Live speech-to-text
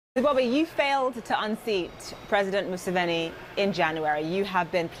Bobby, you failed to unseat President Museveni in January. You have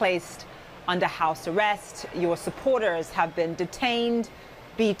been placed under house arrest. Your supporters have been detained,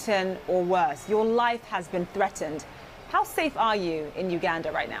 beaten, or worse. Your life has been threatened. How safe are you in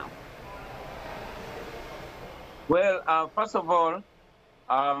Uganda right now? Well, first of all,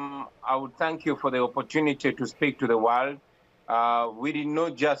 I would thank you for the opportunity to speak to the world. We did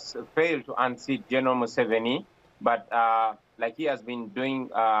not just fail to unseat General Museveni, but like he has been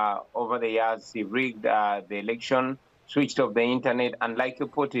doing over the years, he rigged the election, switched off the internet, and like you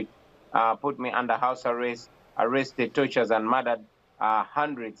put it, put me under house arrest, arrested, tortured, and murdered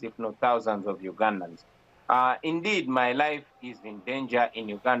hundreds, if not thousands, of Ugandans. Indeed, my life is in danger in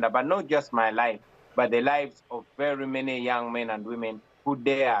Uganda, but not just my life, but the lives of very many young men and women who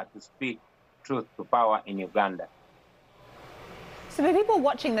dare to speak truth to power in Uganda. So for people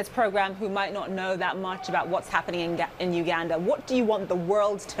watching this program who might not know that much about what's happening in Uganda, what do you want the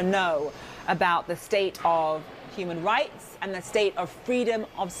world to know about the state of human rights and the state of freedom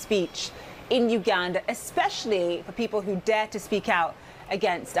of speech in Uganda, especially for people who dare to speak out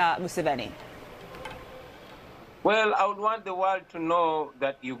against Museveni? Well, I would want the world to know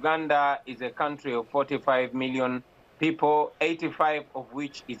that Uganda is a country of 45 million people, 85 of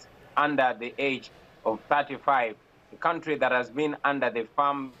which is under the age of 35. A country that has been under the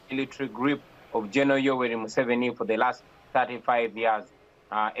firm military grip of General Yoweri Museveni for the last 35 years.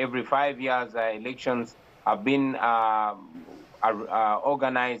 Every 5 years, elections have been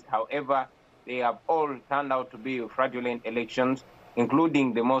organized. However, they have all turned out to be fraudulent elections,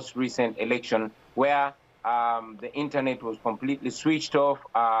 including the most recent election, where the internet was completely switched off.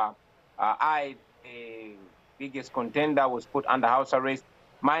 I, the biggest contender, was put under house arrest.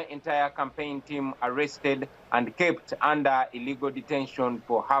 My entire campaign team arrested and kept under illegal detention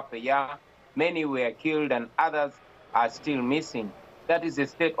for half a year. Many were killed and others are still missing. That is the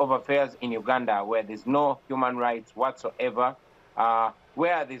state of affairs in Uganda, where there's no human rights whatsoever,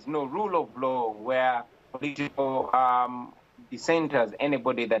 where there's no rule of law, where political dissenters,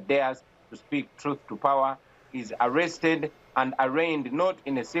 anybody that dares to speak truth to power, is arrested and arraigned not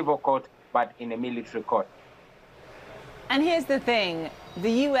in a civil court, but in a military court. And here's the thing,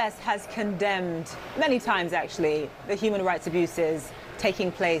 the U.S. has condemned, many times actually, the human rights abuses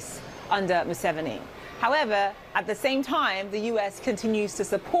taking place under Museveni. However, at the same time, the U.S. continues to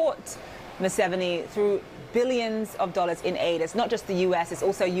support Museveni through billions of dollars in aid. It's not just the U.S., it's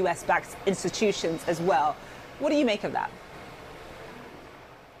also U.S.-backed institutions as well. What do you make of that?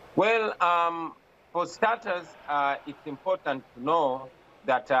 Well, for starters, it's important to know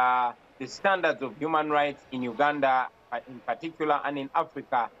that the standards of human rights in Uganda in particular and in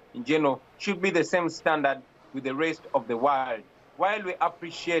Africa in general should be the same standard with the rest of the world. While we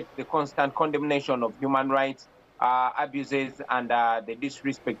appreciate the constant condemnation of human rights abuses and the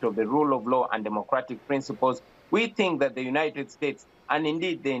disrespect of the rule of law and democratic principles, we think that the United States and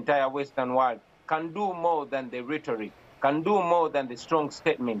indeed the entire Western world can do more than the rhetoric, can do more than the strong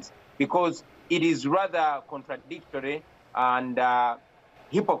statements, because it is rather contradictory and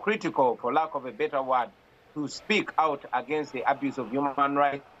hypocritical, for lack of a better word, to speak out against the abuse of human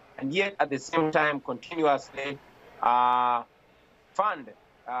rights and yet at the same time continuously fund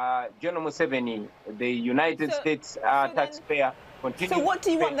General Museveni, the United States taxpayer. So what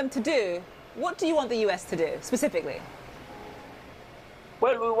do you want them to do? What do you want the U.S. to do specifically?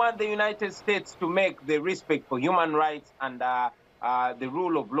 Well, we want the United States to make the respect for human rights and the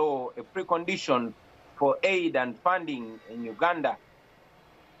rule of law a precondition for aid and funding in Uganda.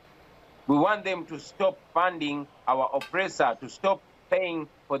 We want them to stop funding our oppressor, to stop paying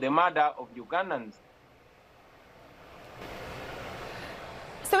for the murder of Ugandans.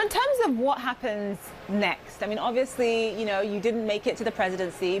 So in terms of what happens next, I mean, obviously, you know, you didn't make it to the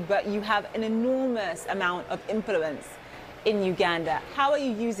presidency, but you have an enormous amount of influence in Uganda. How are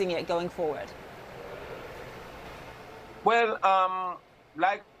you using it going forward? Well,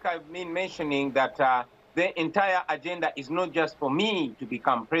 like I've been mentioning, that the entire agenda is not just for me to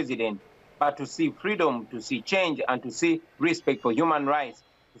become president, but to see freedom, to see change, and to see respect for human rights,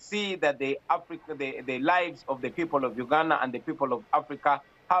 to see that the lives of the people of Uganda and the people of Africa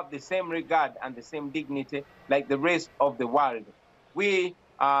have the same regard and the same dignity like the rest of the world. We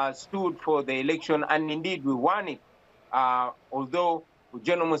stood for the election, and indeed we won it, although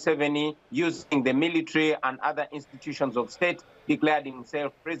General Museveni, using the military and other institutions of state, declared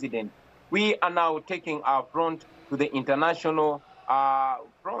himself president. We are now taking our front to the international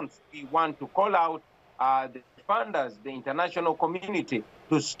fronts. We want to call out the funders, the international community,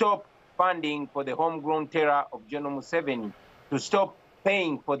 to stop funding for the homegrown terror of General Museveni, to stop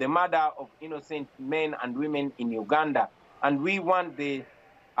paying for the murder of innocent men and women in Uganda. And we want the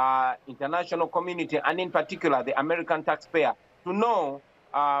international community, and in particular the American taxpayer, to know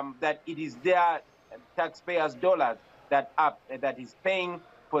that it is their taxpayers' dollars that is paying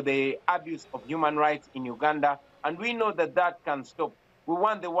for the abuse of human rights in Uganda, and we know that that can stop. We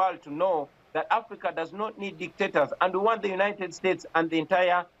want the world to know that Africa does not need dictators, and we want the United States and the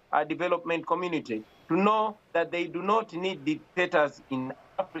entire development community to know that they do not need dictators in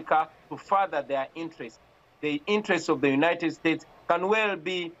Africa to further their interests. The interests of the United States can well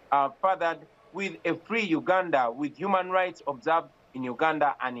be furthered with a free Uganda, with human rights observed in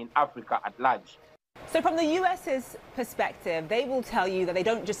Uganda and in Africa at large. So from the US's perspective, they will tell you that they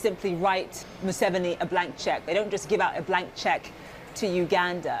don't just simply write Museveni a blank check. They don't just give out a blank check to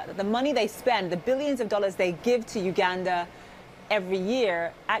Uganda. The money they spend, the billions of dollars they give to Uganda every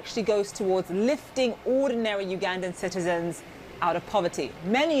year, actually goes towards lifting ordinary Ugandan citizens out of poverty,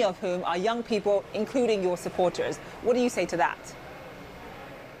 many of whom are young people, including your supporters. What do you say to that?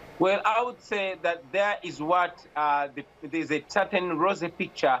 Well, I would say that there is what there's a certain rosy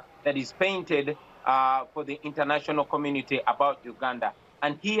picture that is painted for the international community about Uganda.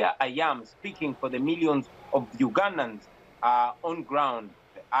 And here I am speaking for the millions of Ugandans on ground.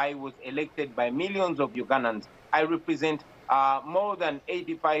 I was elected by millions of Ugandans. I represent more than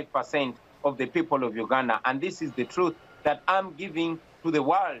 85% of the people of Uganda. And this is the truth that I'm giving to the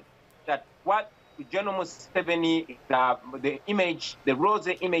world, that what General Museveni, the image, the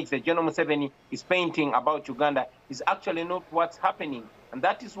rosy image that General Museveni is painting about Uganda is actually not what's happening. And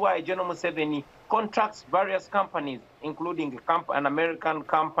that is why General Museveni contracts various companies, including an American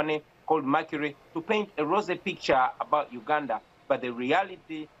company called Mercury, to paint a rosy picture about Uganda. But the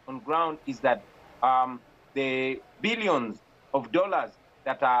reality on ground is that the billions of dollars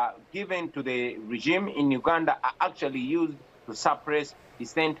that are given to the regime in Uganda are actually used to suppress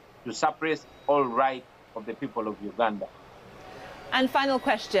dissent, to suppress all rights of the people of Uganda. And final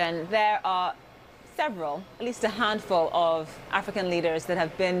question, there are several, at least a handful of African leaders that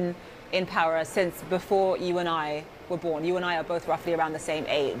have been in power since before you and I were born. You and I are both roughly around the same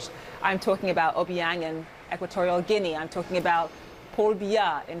age. I'm talking about Obiang in Equatorial Guinea. I'm talking about Paul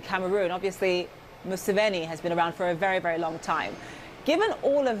Biya in Cameroon. Obviously, Museveni has been around for a very, very long time. Given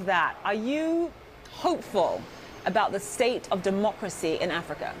all of that, are you hopeful about the state of democracy in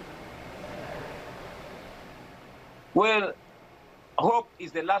Africa? Well, hope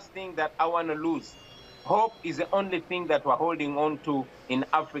is the last thing that I want to lose. Hope is the only thing that we're holding on to in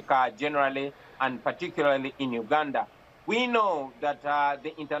Africa generally, and particularly in Uganda. We know that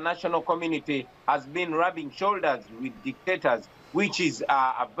the international community has been rubbing shoulders with dictators, which is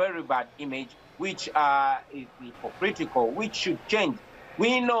a very bad image, which is hypocritical, which should change.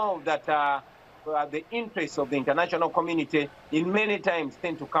 We know that the interests of the international community in many times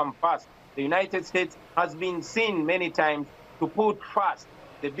tend to come first. The United States has been seen many times to put first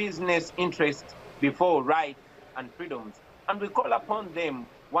the business interests before rights and freedoms. And we call upon them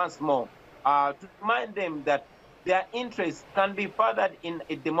once more to remind them that their interests can be furthered in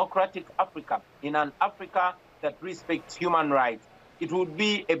a democratic Africa, in an Africa that respects human rights. It would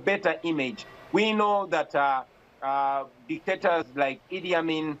be a better image. We know that dictators like Idi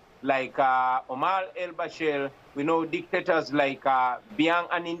Amin, like Omar el-Bashir, we know dictators like Biang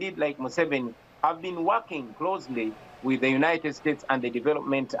and indeed like Museveni have been working closely with the United States and the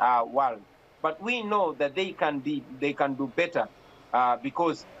development world. But we know that they can do better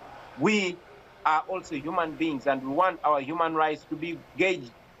because we are also human beings, and we want our human rights to be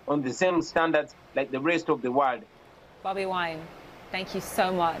gauged on the same standards like the rest of the world. BOBIWINE, thank you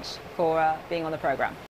so much for being on the program.